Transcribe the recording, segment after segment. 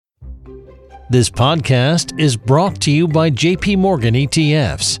This podcast is brought to you by JP Morgan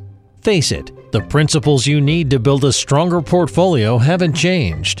ETFs. Face it, the principles you need to build a stronger portfolio haven't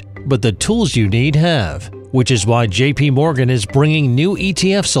changed, but the tools you need have, which is why JP Morgan is bringing new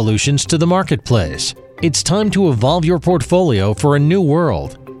ETF solutions to the marketplace. It's time to evolve your portfolio for a new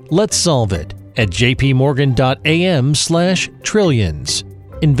world. Let's solve it at jpmorgan.am/trillions.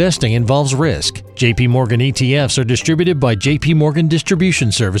 Investing involves risk. JP Morgan ETFs are distributed by JP Morgan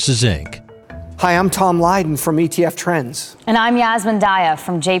Distribution Services, Inc. Hi, I'm Tom Lydon from ETF Trends. And I'm Yasmin Daya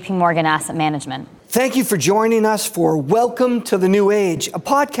from JP Morgan Asset Management. Thank you for joining us for Welcome to the New Age, a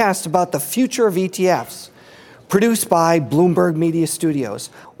podcast about the future of ETFs, produced by Bloomberg Media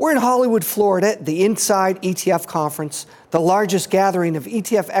Studios. We're in Hollywood, Florida, at the Inside ETF Conference, the largest gathering of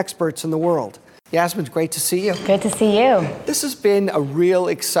ETF experts in the world. Yasmin, great to see you. Good to see you. This has been a real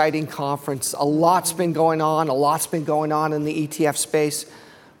exciting conference. A lot's been going on in the ETF space.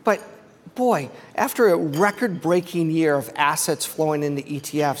 But boy, after a record-breaking year of assets flowing into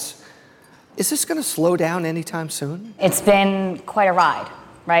ETFs, is this going to slow down anytime soon? It's been quite a ride,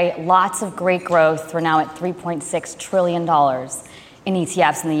 right? Lots of great growth. We're now at $3.6 trillion in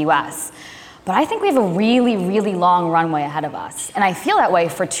ETFs in the US. But I think we have a really, really long runway ahead of us. And I feel that way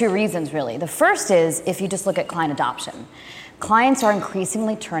for two reasons, really. The first is if you just look at client adoption. Clients are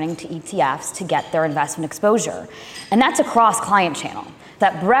increasingly turning to ETFs to get their investment exposure. And that's across client channel.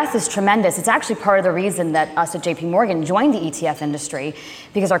 That breadth is tremendous. It's actually part of the reason that us at JP Morgan joined the ETF industry,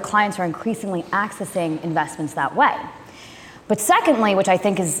 because our clients are increasingly accessing investments that way. But secondly, which I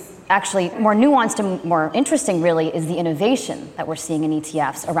think is actually more nuanced and more interesting really, is the innovation that we're seeing in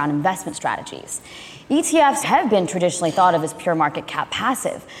ETFs around investment strategies. ETFs have been traditionally thought of as pure market cap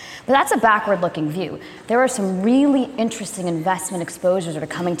passive, but that's a backward-looking view. There are some really interesting investment exposures that are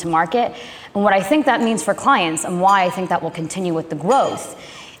coming to market, and what I think that means for clients, and why I think that will continue with the growth,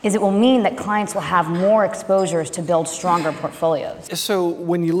 is it will mean that clients will have more exposures to build stronger portfolios. So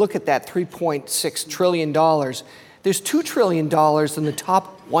when you look at that $3.6 trillion, there's $2 trillion in the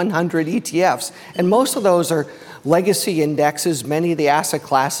top 100 ETFs, and most of those are legacy indexes, many of the asset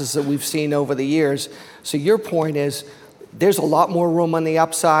classes that we've seen over the years. So your point is there's a lot more room on the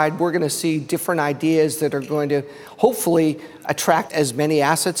upside. We're going to see different ideas that are going to hopefully attract as many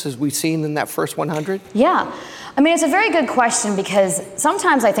assets as we've seen in that first 100? Yeah. I mean, it's a very good question, because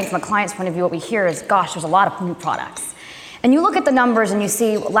sometimes I think from a client's point of view, what we hear is, gosh, there's a lot of new products. And you look at the numbers and you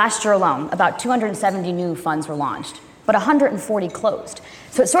see last year alone, about 270 new funds were launched, but 140 closed.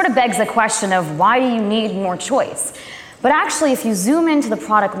 So it sort of begs the question of why do you need more choice? But actually, if you zoom into the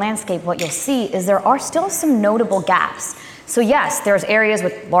product landscape, what you'll see is there are still some notable gaps. So yes, there's areas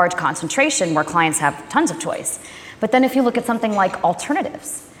with large concentration where clients have tons of choice. But then if you look at something like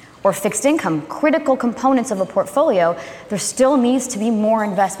alternatives or fixed income, critical components of a portfolio, there still needs to be more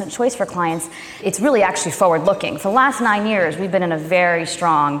investment choice for clients. It's really actually forward-looking. For the last 9 years, we've been in a very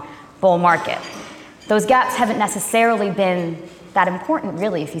strong bull market. Those gaps haven't necessarily been that important,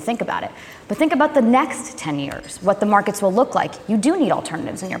 really, if you think about it. But think about the next 10 years, what the markets will look like. You do need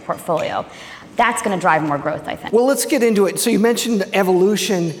alternatives in your portfolio. That's going to drive more growth, I think. Well, let's get into it. So you mentioned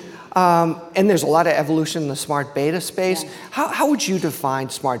evolution, and there's a lot of evolution in the smart beta space. Yeah. How would you define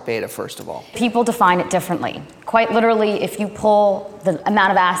smart beta, first of all? People define it differently. Quite literally, if you pull the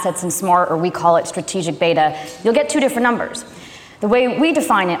amount of assets in smart, or we call it strategic beta, you'll get two different numbers. The way we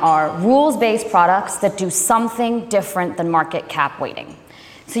define it are rules-based products that do something different than market cap weighting.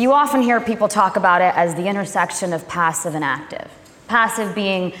 So you often hear people talk about it as the intersection of passive and active. Passive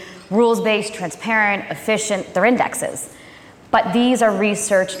being rules-based, transparent, efficient, they're indexes. But these are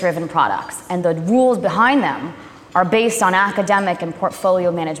research-driven products, and the rules behind them are based on academic and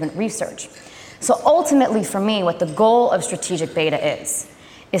portfolio management research. So ultimately, for me, what the goal of strategic beta is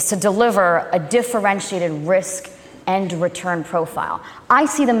to deliver a differentiated risk and return profile. I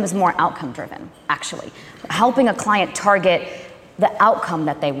see them as more outcome-driven, actually, helping a client target the outcome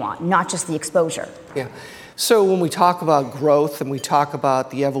that they want, not just the exposure. Yeah. So when we talk about growth and we talk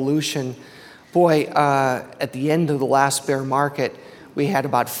about the evolution, boy, at the end of the last bear market, we had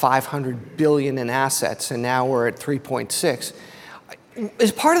about 500 billion in assets, and now we're at 3.6.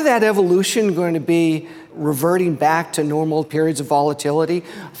 Is part of that evolution going to be reverting back to normal periods of volatility,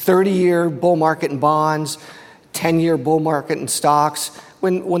 30-year bull market in bonds, 10-year bull market in stocks?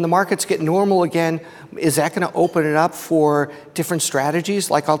 When the markets get normal again, is that going to open it up for different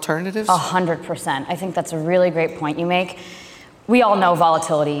strategies like alternatives? 100%. I think that's a really great point you make. We all know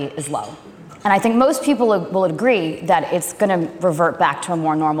volatility is low. And I think most people will agree that it's going to revert back to a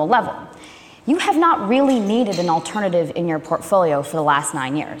more normal level. You have not really needed an alternative in your portfolio for the last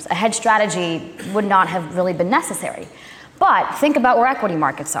 9 years. A hedge strategy would not have really been necessary. But think about where equity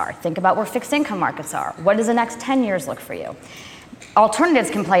markets are. Think about where fixed income markets are. What does the next 10 years look for you?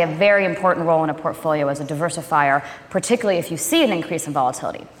 Alternatives can play a very important role in a portfolio as a diversifier, particularly if you see an increase in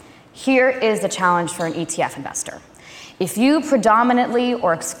volatility. Here is the challenge for an ETF investor. If you predominantly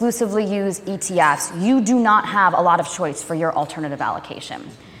or exclusively use ETFs, you do not have a lot of choice for your alternative allocation.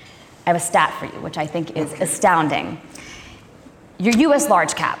 I have a stat for you, which I think is astounding. Your US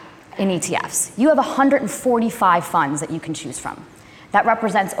large cap in ETFs, you have 145 funds that you can choose from. That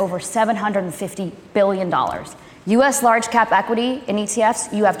represents over $750 billion. US large cap equity in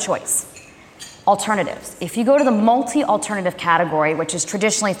ETFs, you have choice. Alternatives. If you go to the multi-alternative category, which is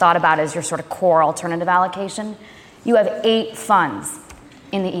traditionally thought about as your sort of core alternative allocation, you have 8 funds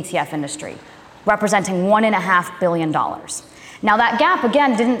in the ETF industry, representing $1.5 billion. Now that gap,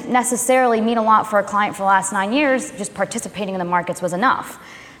 again, didn't necessarily mean a lot for a client for the last 9 years. Just participating in the markets was enough.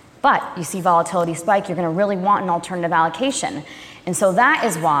 But you see volatility spike, you're going to really want an alternative allocation. And so that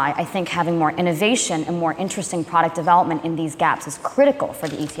is why I think having more innovation and more interesting product development in these gaps is critical for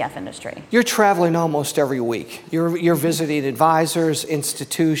the ETF industry. You're traveling almost every week. You're visiting advisors,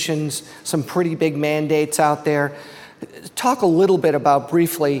 institutions, some pretty big mandates out there. Talk a little bit about,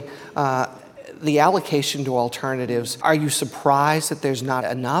 briefly, the allocation to alternatives. Are you surprised that there's not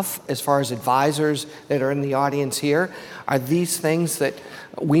enough as far as advisors that are in the audience here? Are these things that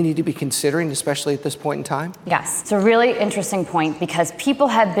we need to be considering, especially at this point in time? Yes, it's a really interesting point because people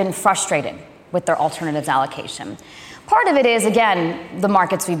have been frustrated with their alternatives allocation. Part of it is, again, the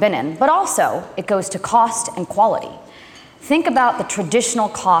markets we've been in, but also it goes to cost and quality. Think about the traditional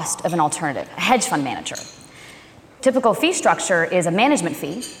cost of an alternative, a hedge fund manager. Typical fee structure is a management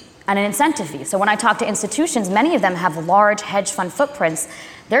fee and an incentive fee. So when I talk to institutions, many of them have large hedge fund footprints.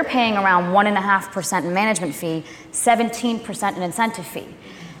 They're paying around 1.5% in management fee, 17% in incentive fee.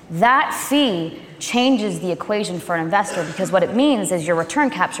 That fee changes the equation for an investor because what it means is your return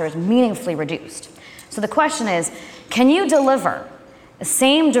capture is meaningfully reduced. So the question is, can you deliver the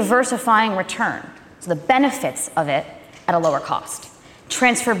same diversifying return, so the benefits of it, at a lower cost?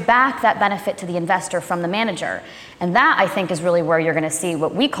 Transfer back that benefit to the investor from the manager. And that, I think, is really where you're going to see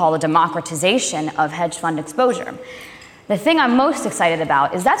what we call the democratization of hedge fund exposure. The thing I'm most excited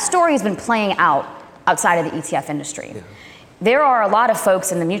about is that story has been playing out outside of the ETF industry. Yeah. There are a lot of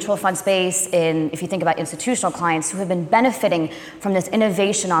folks in the mutual fund space, if you think about institutional clients, who have been benefiting from this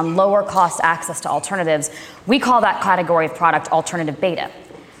innovation on lower cost access to alternatives. We call that category of product alternative beta.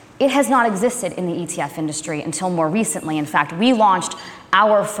 It has not existed in the ETF industry until more recently. In fact, we launched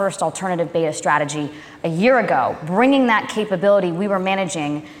our first alternative beta strategy a year ago, bringing that capability we were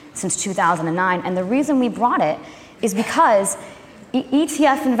managing since 2009. And the reason we brought it is because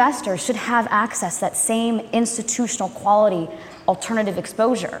ETF investors should have access to that same institutional quality alternative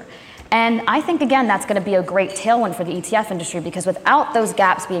exposure. And I think, again, that's going to be a great tailwind for the ETF industry because without those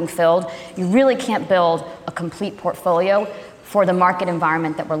gaps being filled, you really can't build a complete portfolio for the market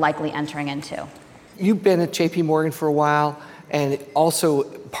environment that we're likely entering into. You've been at JP Morgan for a while and also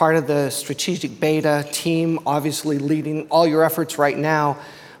part of the strategic beta team, obviously leading all your efforts right now.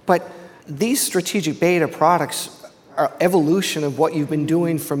 But these strategic beta products are evolution of what you've been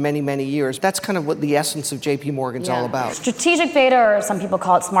doing for many, many years. That's kind of what the essence of JP Morgan's all about. Strategic beta, or some people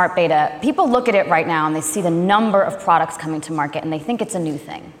call it smart beta, people look at it right now and they see the number of products coming to market and they think it's a new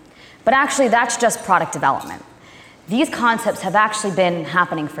thing. But actually, that's just product development. These concepts have actually been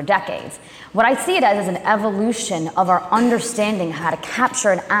happening for decades. What I see it as is an evolution of our understanding how to capture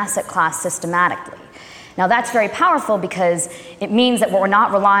an asset class systematically. Now that's very powerful because it means that what we're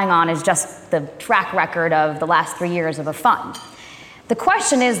not relying on is just the track record of the last 3 years of a fund. The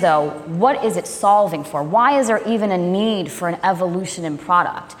question is, though, what is it solving for? Why is there even a need for an evolution in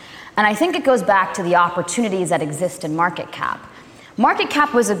product? And I think it goes back to the opportunities that exist in market cap. Market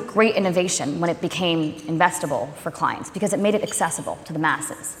cap was a great innovation when it became investable for clients because it made it accessible to the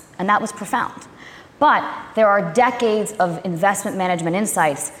masses, and that was profound. But there are decades of investment management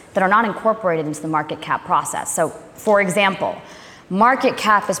insights that are not incorporated into the market cap process. So, for example, market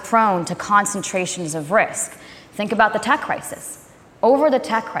cap is prone to concentrations of risk. Think about the tech crisis. Over the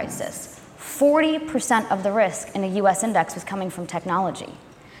tech crisis, 40% of the risk in the US index was coming from technology.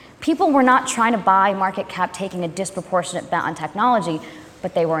 People were not trying to buy market cap taking a disproportionate bet on technology,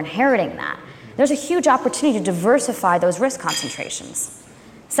 but they were inheriting that. There's a huge opportunity to diversify those risk concentrations.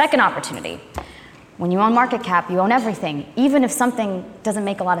 Second opportunity, when you own market cap, you own everything, even if something doesn't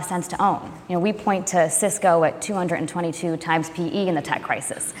make a lot of sense to own. You know, we point to Cisco at 222 times PE in the tech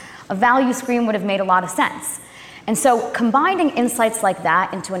crisis. A value screen would have made a lot of sense. And so combining insights like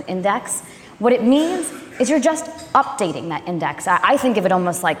that into an index, what it means is you're just updating that index. I think of it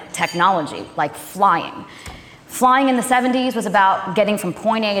almost like technology, like flying. Flying in the 70s was about getting from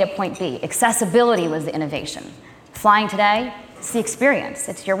point A to point B. Accessibility was the innovation. Flying today, it's the experience.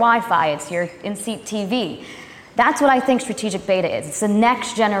 It's your Wi-Fi, it's your in-seat TV. That's what I think strategic beta is. It's the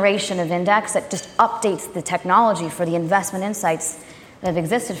next generation of index that just updates the technology for the investment insights that have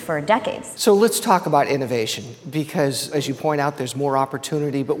existed for decades. So let's talk about innovation, because as you point out, there's more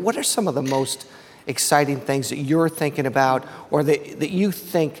opportunity, but what are some of the most exciting things that you're thinking about, or that you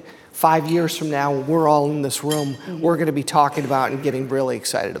think 5 years from now, when we're all in this room, we're going to be talking about and getting really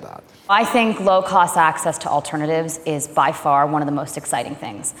excited about? I think low-cost access to alternatives is by far one of the most exciting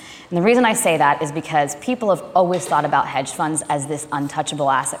things. And the reason I say that is because people have always thought about hedge funds as this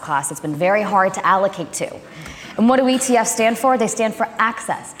untouchable asset class that's been very hard to allocate to. And what do ETFs stand for? They stand for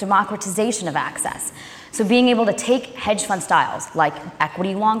access, democratization of access. So being able to take hedge fund styles like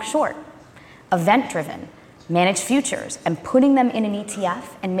equity long-short, event-driven, managed futures, and putting them in an ETF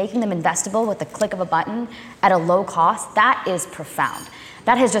and making them investable with the click of a button at a low cost, that is profound.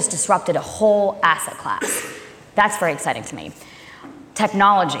 That has just disrupted a whole asset class. That's very exciting to me.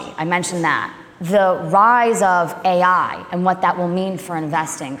 Technology, I mentioned that. The rise of AI and what that will mean for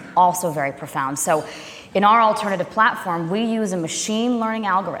investing, also very profound. So in our alternative platform, we use a machine learning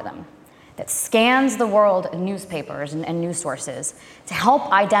algorithm that scans the world of newspapers and news sources to help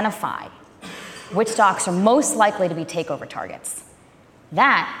identify which stocks are most likely to be takeover targets.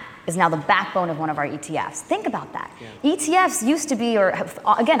 That is now the backbone of one of our ETFs. Think about that. Yeah. ETFs used to be, or have,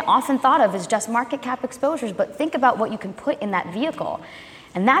 again, often thought of as just market cap exposures, but think about what you can put in that vehicle.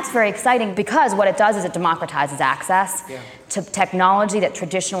 And that's very exciting because what it does is it democratizes access to technology that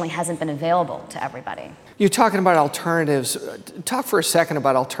traditionally hasn't been available to everybody. You're talking about alternatives. Talk for a second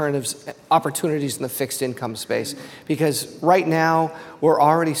about alternatives, opportunities in the fixed income space, because right now we're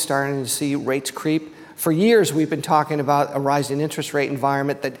already starting to see rates creep. For years, we've been talking about a rising interest rate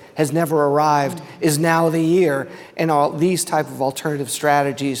environment that has never arrived, is now the year, and all these type of alternative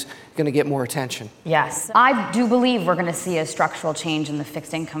strategies are going to get more attention. Yes, I do believe we're going to see a structural change in the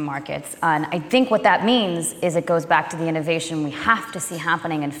fixed income markets. And I think what that means is it goes back to the innovation we have to see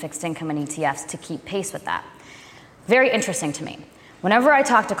happening in fixed income and ETFs to keep pace with that. Very interesting to me. Whenever I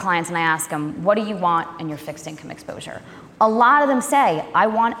talk to clients and I ask them, what do you want in your fixed income exposure? A lot of them say, I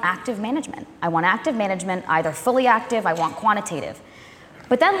want active management. I want active management, either fully active, I want quantitative.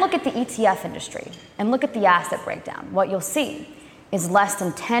 But then look at the ETF industry and look at the asset breakdown. What you'll see is less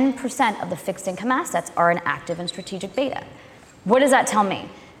than 10% of the fixed income assets are in active and strategic beta. What does that tell me?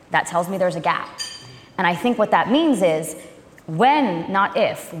 That tells me there's a gap. And I think what that means is when, not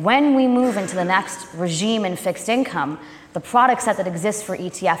if, when we move into the next regime in fixed income, the product set that exists for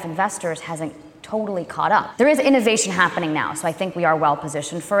ETF investors hasn't totally caught up. There is innovation happening now, so I think we are well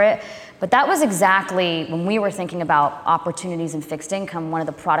positioned for it. But that was exactly when we were thinking about opportunities in fixed income, one of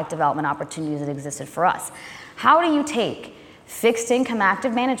the product development opportunities that existed for us. How do you take fixed income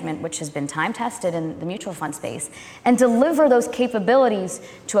active management, which has been time tested in the mutual fund space, and deliver those capabilities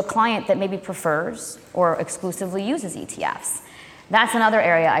to a client that maybe prefers or exclusively uses ETFs? That's another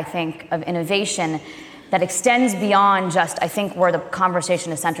area, I think, of innovation that extends beyond just, I think, where the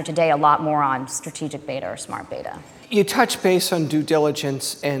conversation is centered today, a lot more on strategic beta or smart beta. You touch base on due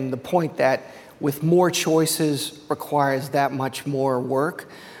diligence and the point that with more choices requires that much more work.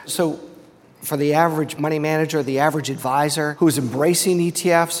 So for the average money manager, the average advisor who's embracing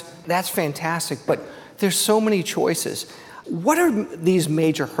ETFs, that's fantastic, but there's so many choices. What are these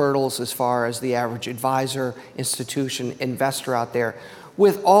major hurdles as far as the average advisor, institution, investor out there?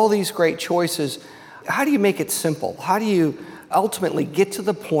 With all these great choices, how do you make it simple? How do you ultimately get to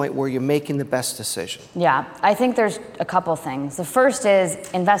the point where you're making the best decision? Yeah, I think there's a couple things. The first is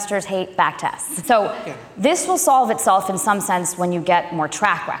investors hate back tests. So this will solve itself in some sense when you get more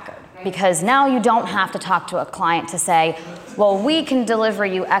track record, because now you don't have to talk to a client to say, well, we can deliver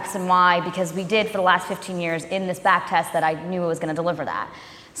you X and Y because we did for the last 15 years in this back test that I knew it was going to deliver that.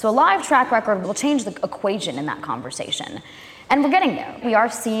 So a live track record will change the equation in that conversation. And we're getting there. We are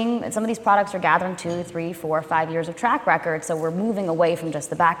seeing some of these products are gathering 2, 3, 4, 5 years of track record, so we're moving away from just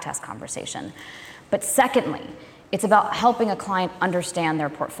the backtest conversation. But secondly, it's about helping a client understand their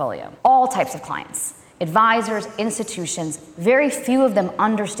portfolio. All types of clients, advisors, institutions, very few of them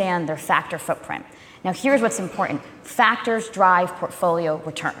understand their factor footprint. Now here's what's important. Factors drive portfolio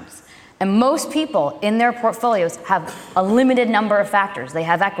returns. And most people in their portfolios have a limited number of factors. They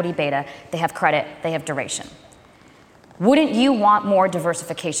have equity beta, they have credit, they have duration. Wouldn't you want more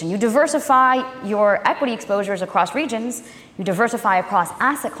diversification? You diversify your equity exposures across regions, you diversify across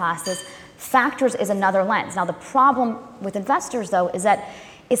asset classes. Factors is another lens. Now the problem with investors though is that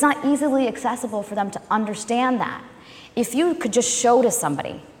it's not easily accessible for them to understand that. If you could just show to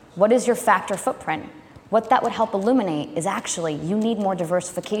somebody, what is your factor footprint? What that would help illuminate is actually you need more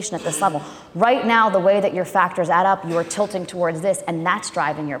diversification at this level. Right now, the way that your factors add up, you are tilting towards this, and that's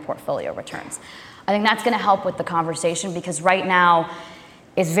driving your portfolio returns. I think that's going to help with the conversation, because right now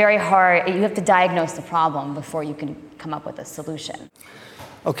it's very hard. You have to diagnose the problem before you can come up with a solution.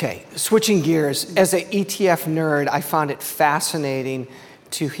 Okay, switching gears. As an ETF nerd, I found it fascinating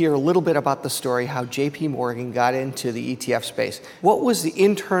to hear a little bit about the story how JP Morgan got into the ETF space. What was the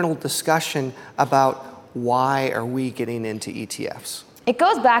internal discussion about why are we getting into ETFs? It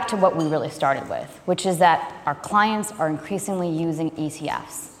goes back to what we really started with, which is that our clients are increasingly using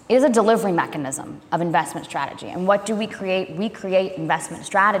ETFs. It is a delivery mechanism of investment strategy. And what do we create? We create investment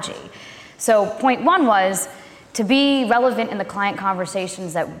strategy. So point one was to be relevant in the client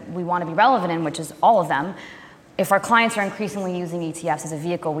conversations that we want to be relevant in, which is all of them. If our clients are increasingly using ETFs as a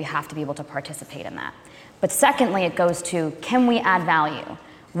vehicle, we have to be able to participate in that. But secondly, it goes to, can we add value?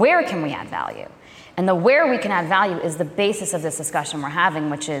 Where can we add value? And the where we can add value is the basis of this discussion we're having,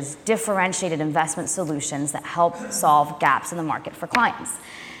 which is differentiated investment solutions that help solve gaps in the market for clients.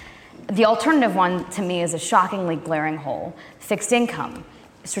 The alternative one, to me, is a shockingly glaring hole: fixed income,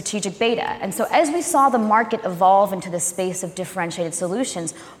 strategic beta. And so as we saw the market evolve into the space of differentiated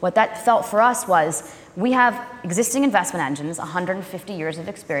solutions, what that felt for us was we have existing investment engines, 150 years of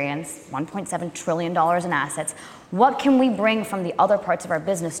experience, $1.7 trillion in assets. What can we bring from the other parts of our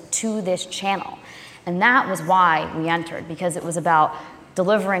business to this channel? And that was why we entered, because it was about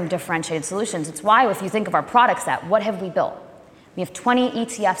delivering differentiated solutions. It's why, if you think of our product set, what have we built? We have 20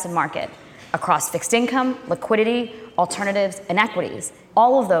 ETFs in market across fixed income, liquidity, alternatives, and equities.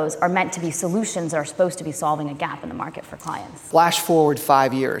 All of those are meant to be solutions that are supposed to be solving a gap in the market for clients. Flash forward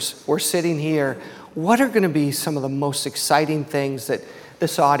 5 years. We're sitting here. What are going to be some of the most exciting things that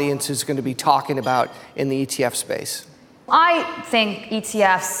this audience is going to be talking about in the ETF space? I think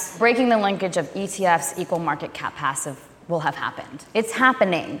ETFs, breaking the linkage of ETFs equal market cap passive, will have happened. It's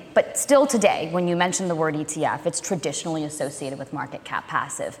happening, but still today, when you mention the word ETF, it's traditionally associated with market cap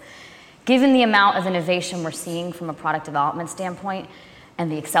passive. Given the amount of innovation we're seeing from a product development standpoint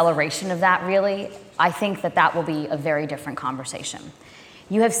and the acceleration of that, really, I think that that will be a very different conversation.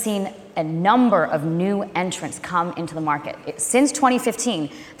 You have seen a number of new entrants come into the market. Since 2015,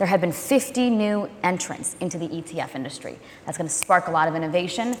 there have been 50 new entrants into the ETF industry. That's going to spark a lot of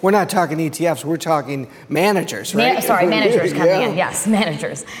innovation. We're not talking ETFs, we're talking managers, right? Managers coming in. Yes,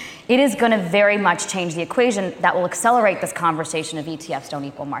 managers. It is going to very much change the equation that will accelerate this conversation of ETFs don't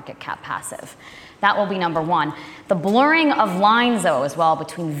equal market cap passive. That will be number one. The blurring of lines, though, as well,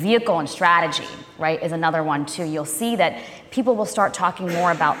 between vehicle and strategy, right, is another one, too. You'll see that people will start talking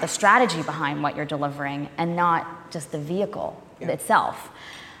more about the strategy behind what you're delivering and not just the vehicle itself.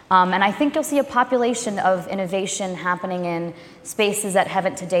 And I think you'll see a population of innovation happening in spaces that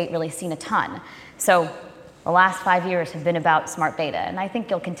haven't to date really seen a ton. So the last 5 years have been about smart beta, and I think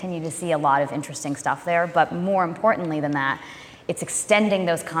you'll continue to see a lot of interesting stuff there. But more importantly than that, it's extending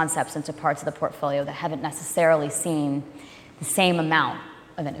those concepts into parts of the portfolio that haven't necessarily seen the same amount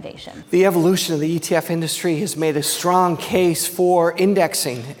of innovation. The evolution of the ETF industry has made a strong case for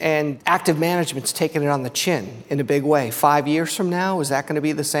indexing, and active management's taken it on the chin in a big way. 5 years from now, is that going to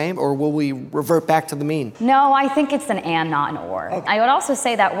be the same, or will we revert back to the mean? No, I think it's an and, not an or. Okay. I would also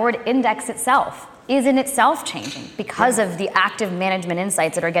say that word index itself is in itself changing because of the active management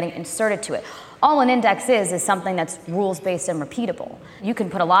insights that are getting inserted to it. All an index is something that's rules-based and repeatable. You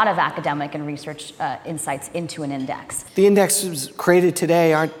can put a lot of academic and research insights into an index. The indexes created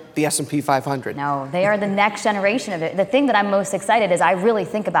today aren't the S&P 500. No, they are the next generation of it. The thing that I'm most excited is I really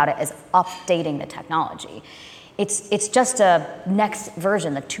think about it as updating the technology. It's just a next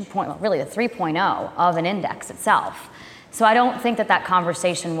version, the 2.0, really the 3.0 of an index itself. So I don't think that that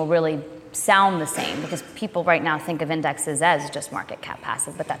conversation will really sound the same, because people right now think of indexes as just market cap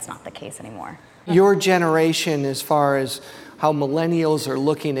passive, but that's not the case anymore. Your generation, as far as how millennials are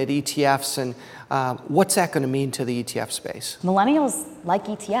looking at ETFs, and what's that going to mean to the ETF space? Millennials like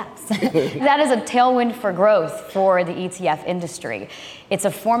ETFs. That is a tailwind for growth for the ETF industry. It's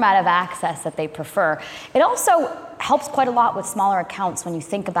a format of access that they prefer. It also helps quite a lot with smaller accounts when you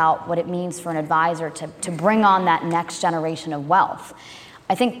think about what it means for an advisor to bring on that next generation of wealth.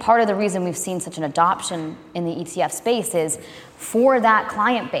 I think part of the reason we've seen such an adoption in the ETF space is for that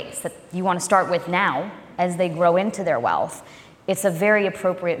client base that you want to start with now as they grow into their wealth, it's a very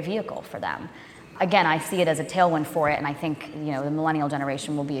appropriate vehicle for them. Again, I see it as a tailwind for it, and I think the millennial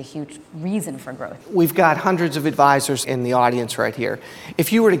generation will be a huge reason for growth. We've got hundreds of advisors in the audience right here.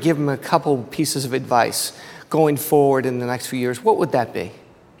 If you were to give them a couple pieces of advice going forward in the next few years, what would that be?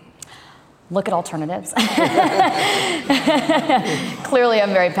 look at alternatives. Clearly,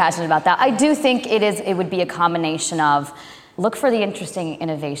 I'm very passionate about that. I do think it would be a combination of look for the interesting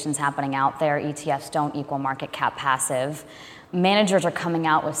innovations happening out there. ETFs don't equal market cap passive. Managers are coming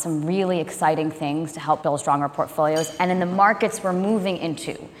out with some really exciting things to help build stronger portfolios. And in the markets we're moving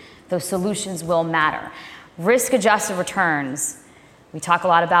into, those solutions will matter. Risk-adjusted returns, we talk a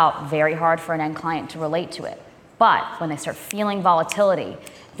lot about very hard for an end client to relate to it. But when they start feeling volatility,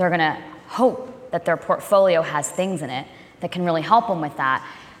 they're going to hope that their portfolio has things in it that can really help them with that.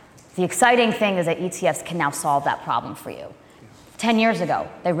 The exciting thing is that ETFs can now solve that problem for you. 10 years ago,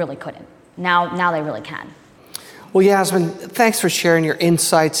 they really couldn't. Now they really can. Well, Yasmin, thanks for sharing your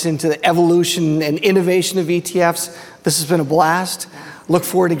insights into the evolution and innovation of ETFs. This has been a blast. Look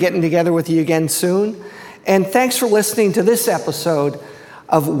forward to getting together with you again soon. And thanks for listening to this episode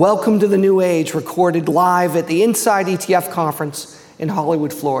of Welcome to the New Age, recorded live at the Inside ETF Conference in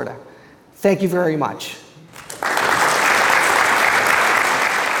Hollywood, Florida. Thank you very much.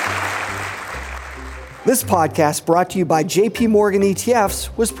 This podcast, brought to you by JP Morgan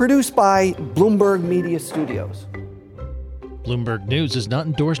ETFs, was produced by Bloomberg Media Studios. Bloomberg News is not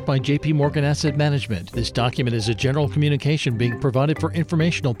endorsed by JP Morgan Asset Management. This document is a general communication being provided for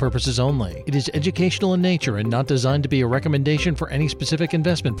informational purposes only. It is educational in nature and not designed to be a recommendation for any specific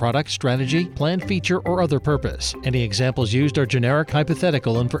investment product, strategy, planned feature, or other purpose. Any examples used are generic,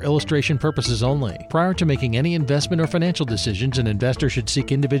 hypothetical, and for illustration purposes only. Prior to making any investment or financial decisions, an investor should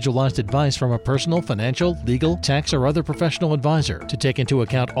seek individualized advice from a personal, financial, legal, tax, or other professional advisor to take into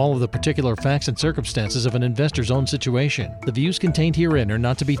account all of the particular facts and circumstances of an investor's own situation. The views contained herein are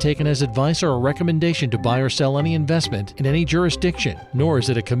not to be taken as advice or a recommendation to buy or sell any investment in any jurisdiction, nor is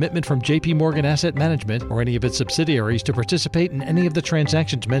it a commitment from JP Morgan Asset Management or any of its subsidiaries to participate in any of the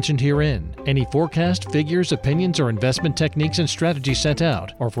transactions mentioned herein. Any forecast, figures, opinions, or investment techniques and strategies sent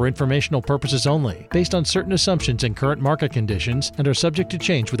out are for informational purposes only, based on certain assumptions and current market conditions, and are subject to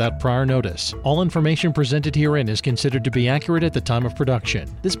change without prior notice. All information presented herein is considered to be accurate at the time of production.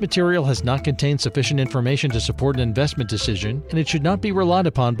 This material has not contained sufficient information to support an investment decision, and it should not be relied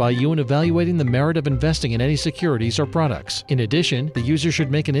upon by you in evaluating the merit of investing in any securities or products. In addition, the user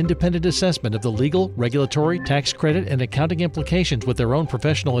should make an independent assessment of the legal, regulatory, tax credit, and accounting implications with their own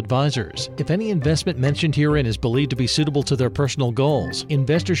professional advisors. If any investment mentioned herein is believed to be suitable to their personal goals,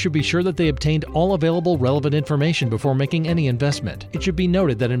 investors should be sure that they obtained all available relevant information before making any investment. It should be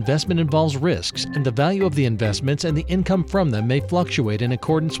noted that investment involves risks, and the value of the investments and the income from them may fluctuate in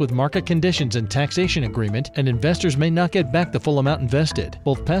accordance with market conditions and taxation agreement, and investors may not get back the full amount invested.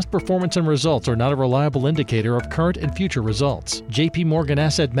 Both past performance and results are not a reliable indicator of current and future results. JP Morgan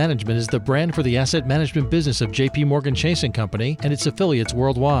Asset Management is the brand for the asset management business of JP Morgan Chase & Company and its affiliates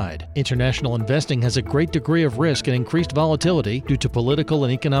worldwide. International investing has a great degree of risk and increased volatility due to political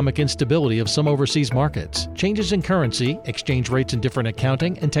and economic instability of some overseas markets. Changes in currency, exchange rates in different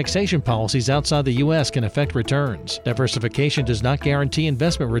accounting, and taxation policies outside the U.S. can affect returns. Diversification does not guarantee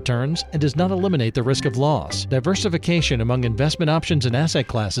investment returns and does not eliminate the risk of loss. Diversification among investment options and asset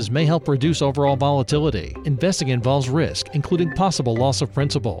classes may help reduce overall volatility. Investing involves risk, including possible loss of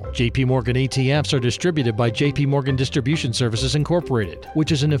principal. JP Morgan ETFs are distributed by JP Morgan Distribution Services Incorporated,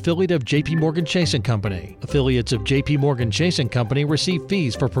 which is an affiliate of JP Morgan Chase & Company. Affiliates of JP Morgan Chase & Company receive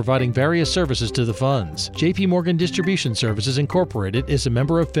fees for providing various services to the funds. JP Morgan Distribution Services Incorporated is a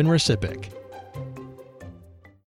member of FINRA SIPC.